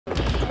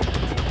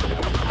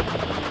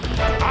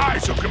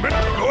budokai, so commit.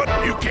 Go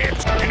it, you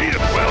can't. You need it,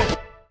 well.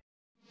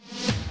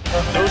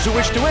 Those who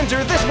wish to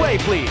enter, this way,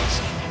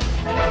 please.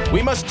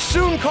 We must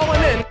soon call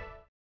him in.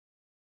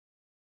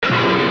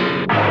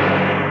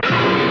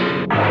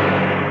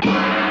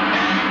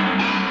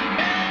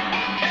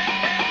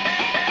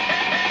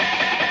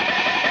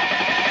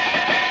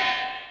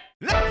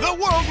 The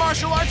World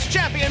Martial Arts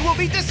Champion will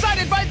be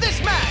decided by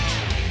this match!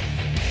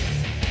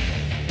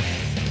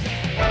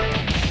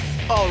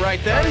 All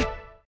right, then.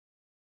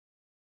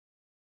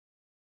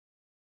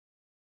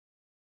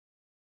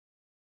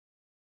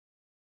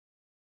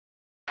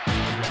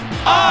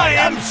 I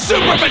am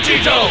Super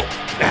Vegito!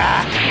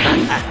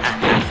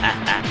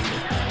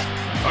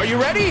 Are you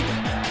ready?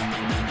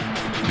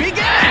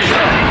 Begin!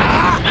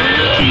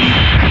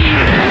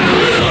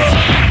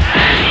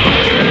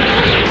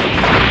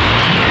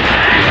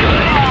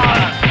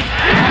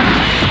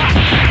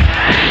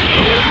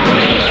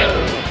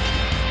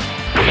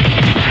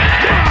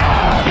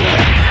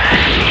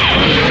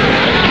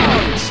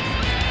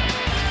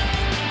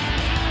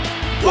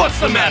 What's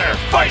the matter?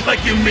 Fight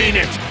like you mean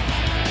it!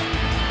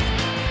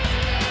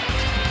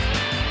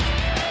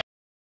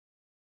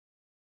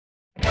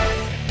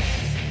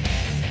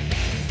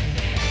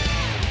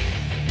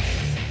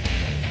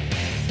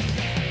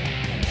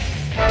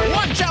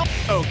 Watch out!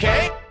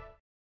 Okay.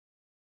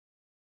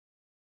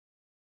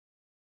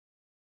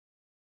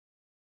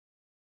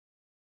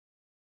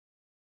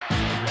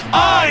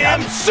 I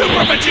am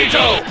Super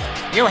Vegito!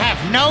 You have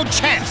no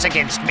chance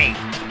against me.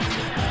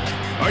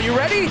 Are you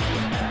ready?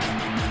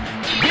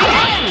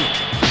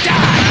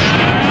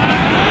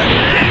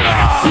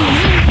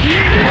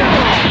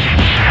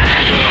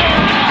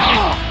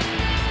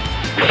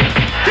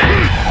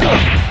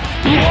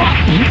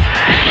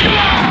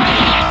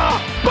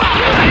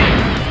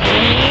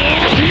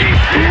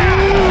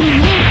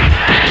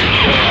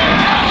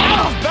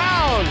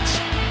 Bounds!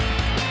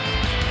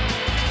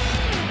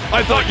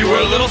 I thought you were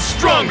a little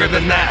stronger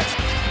than that!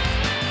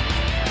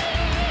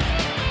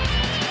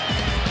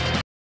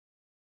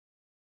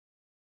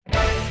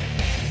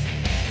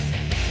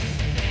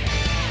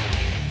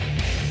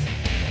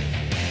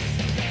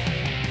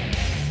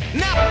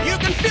 Now you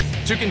can fit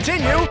to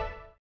continue.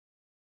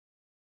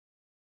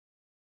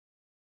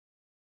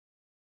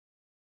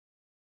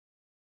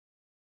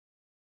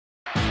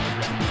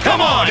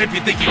 Come on, if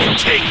you think you can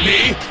take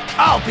me!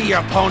 I'll be your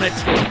opponent.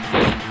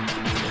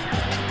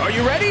 Are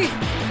you ready?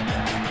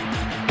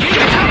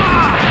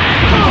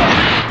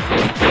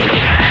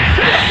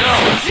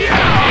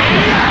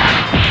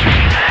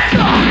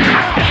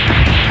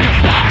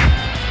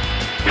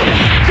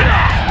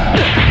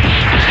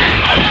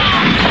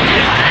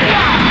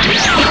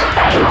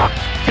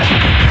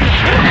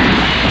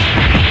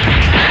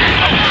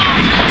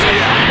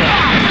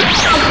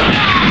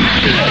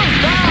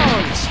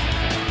 Bounds!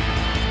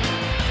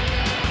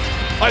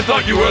 I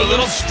thought you were a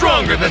little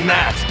stronger than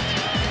that!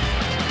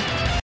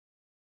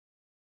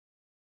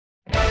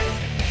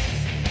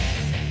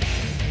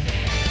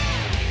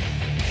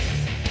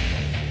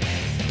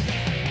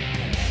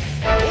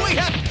 We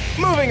have...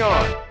 Moving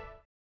on.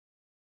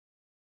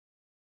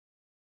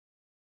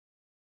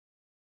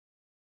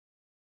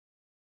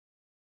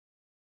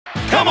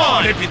 Come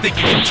on, if you think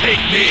you can take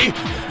me!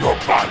 Your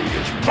body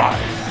is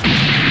mine!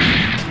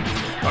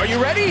 Are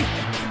you ready?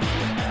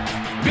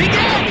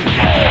 Begin!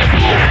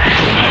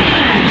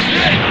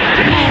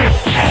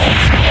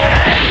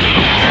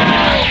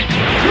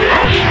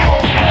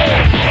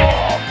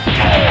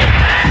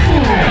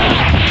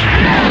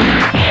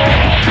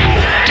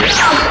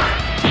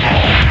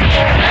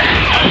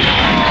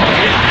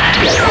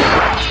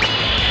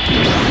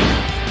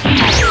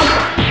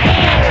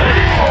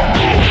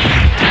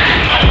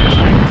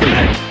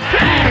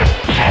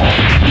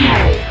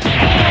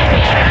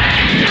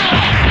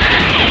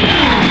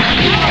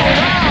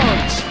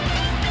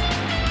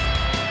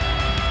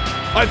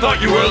 I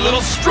thought you were a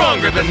little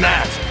stronger than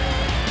that!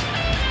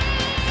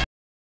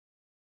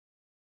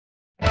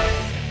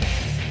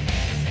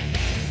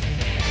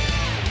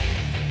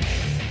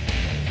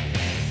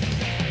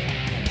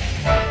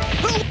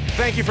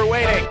 Thank you for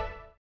waiting.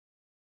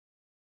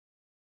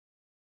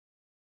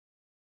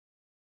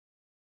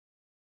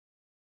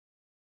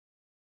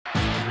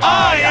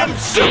 I am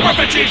Super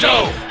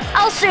Vegito!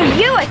 I'll show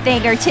you a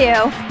thing or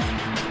two.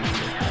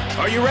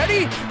 Are you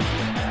ready?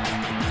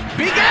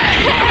 Begin!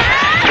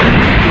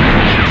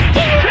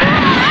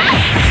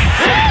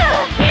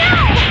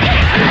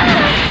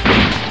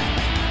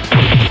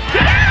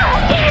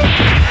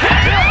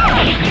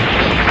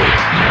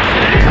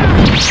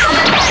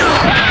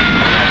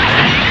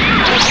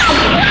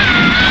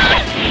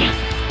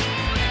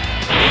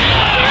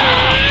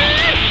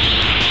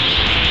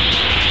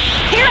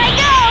 Here I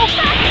go!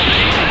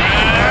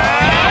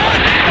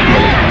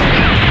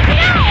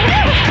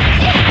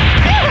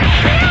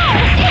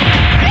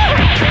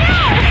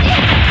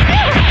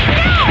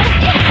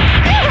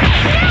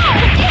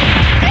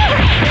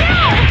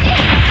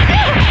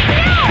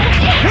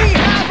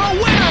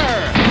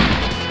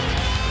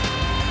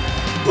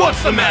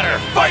 What's the matter?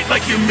 Fight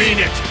like you mean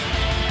it!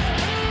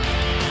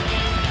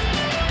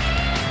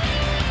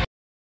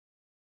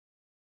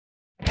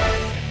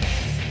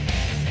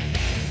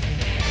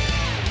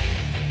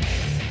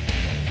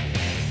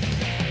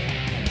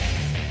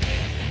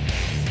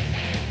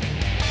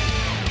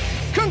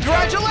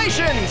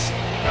 Congratulations!